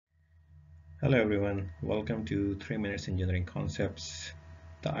Hello everyone, welcome to 3 Minutes Engineering Concepts.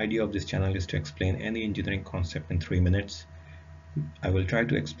 The idea of this channel is to explain any engineering concept in 3 minutes. I will try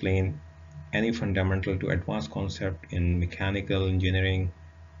to explain any fundamental to advanced concept in mechanical engineering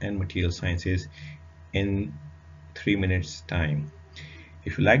and material sciences in 3 minutes time.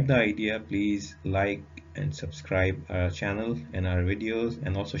 If you like the idea, please like and subscribe our channel and our videos,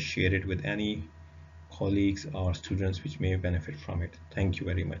 and also share it with any colleagues or students which may benefit from it. Thank you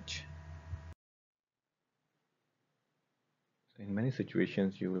very much. In many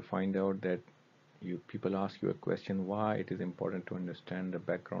situations, you will find out that people ask you a question why it is important to understand the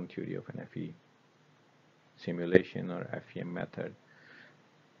background theory of an FE simulation or FEM method,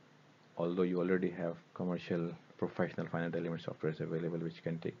 although you already have commercial professional finite element softwares available which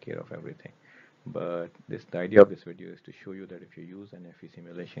can take care of everything. But the idea of this video is to show you that if you use an FE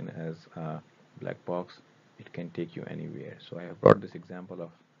simulation as a black box, it can take you anywhere. So I have brought this example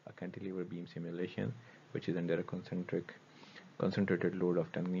of a cantilever beam simulation, which is under a concentrated load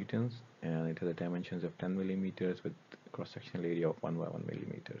of 10 newtons, and it has the dimensions of 10 millimeters with cross-sectional area of 1 by 1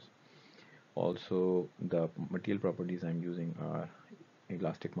 millimeters. Also, the material properties I'm using are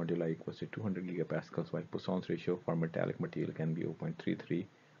elastic moduli equals to 200 gigapascals, while Poisson's ratio for metallic material can be 0.33,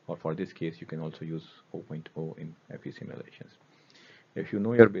 or for this case you can also use 0.0 in FE simulations. If you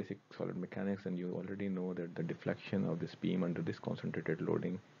know your basic solid mechanics, and you already know that the deflection of this beam under this concentrated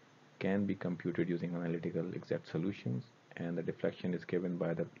loading can be computed using analytical exact solutions, and the deflection is given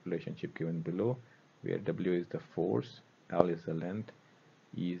by the relationship given below, where W is the force, L is the length,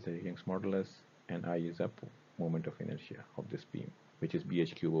 E is the Young's modulus, and I is the moment of inertia of this beam, which is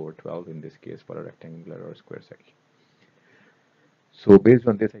BH cube over 12 in this case for a rectangular or a square section. So based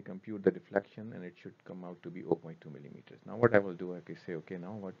on this, I compute the deflection, and it should come out to be 0.2 millimeters. Now what I will do, I can say, okay,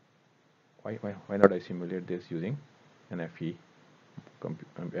 now why not I simulate this using an FE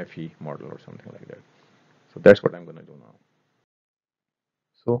model or something like that. So that's what I'm going to do now.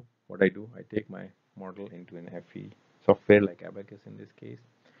 So what I do, I take my model into an FE software like Abacus in this case.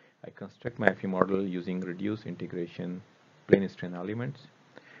 I construct my FE model using reduced integration plane strain elements.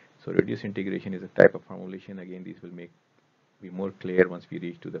 So reduced integration is a type of formulation. Again, these will be more clear once we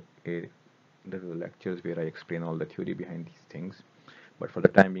reach to the lectures where I explain all the theory behind these things. But for the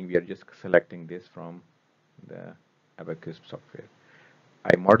time being, we are just selecting this from the Abacus software.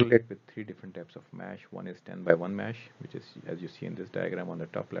 I model it with three different types of mesh. One is 10 by 1 mesh, which is as you see in this diagram on the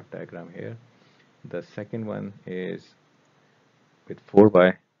top left diagram here. The second one is with 4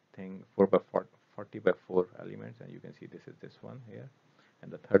 by 40 by 4 elements, and you can see this is this one here.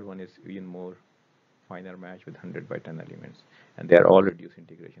 And the third one is even more finer mesh with 100 by 10 elements, and they are all reduced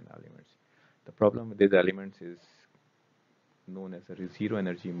integration elements. The problem with these elements is known as the zero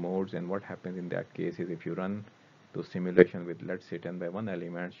energy modes, and what happens in that case is if you run those simulation with, let's say, 10 by 1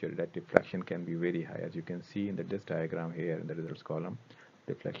 elements, your that deflection can be very high. As you can see in this diagram here in the results column,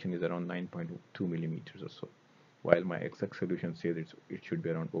 deflection is around 9.2 millimeters or so, while my exact solution says it should be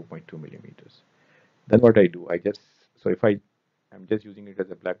around 0.2 millimeters. Then what I do, so if I'm just using it as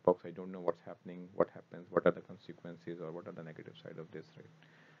a black box, I don't know what's happening, what happens, what are the consequences, or what are the negative side of this, right?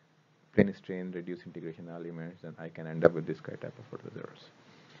 Plane strain, reduce integration elements, then I can end up with this type of results.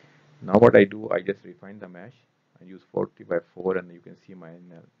 Now what I do, I just refine the mesh. I use 40 by 4, and you can see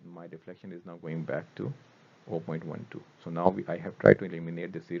my deflection is now going back to 0.12. So now I have tried to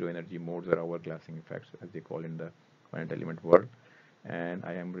eliminate the zero energy modes or hourglassing effects, as they call in the finite element world, and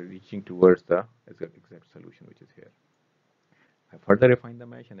I am reaching towards the exact solution, which is here. I further refine the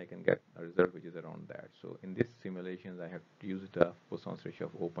mesh, and I can get a result which is around that. So in this simulations, I have used a Poisson's ratio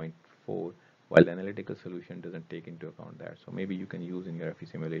of 0.4, while the analytical solution doesn't take into account that. So maybe you can use in your FE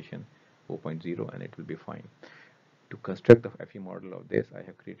simulation 0.0, and it will be fine. To construct the FE model of this, I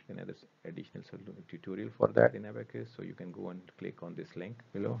have created another additional tutorial for that in Abacus. So you can go and click on this link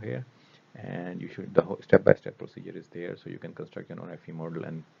below here, and the whole step-by-step procedure is there. So you can construct your own FE model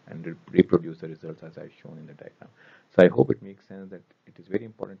and reproduce the results as I've shown in the diagram. So I hope it makes sense that it is very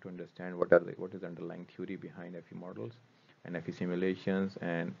important to understand what is the underlying theory behind FE models and FE simulations,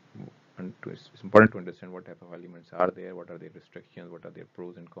 and it's important to understand what type of elements are there, what are their restrictions, what are their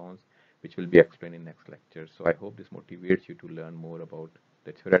pros and cons, which will be explained in next lecture. So I hope this motivates you to learn more about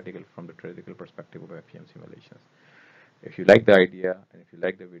the theoretical perspective of FEM simulations. If you like the idea and if you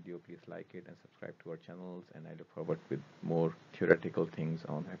like the video, please like it and subscribe to our channels, and I look forward with more theoretical things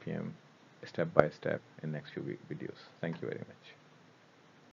on FEM step by step in next few videos. Thank you very much.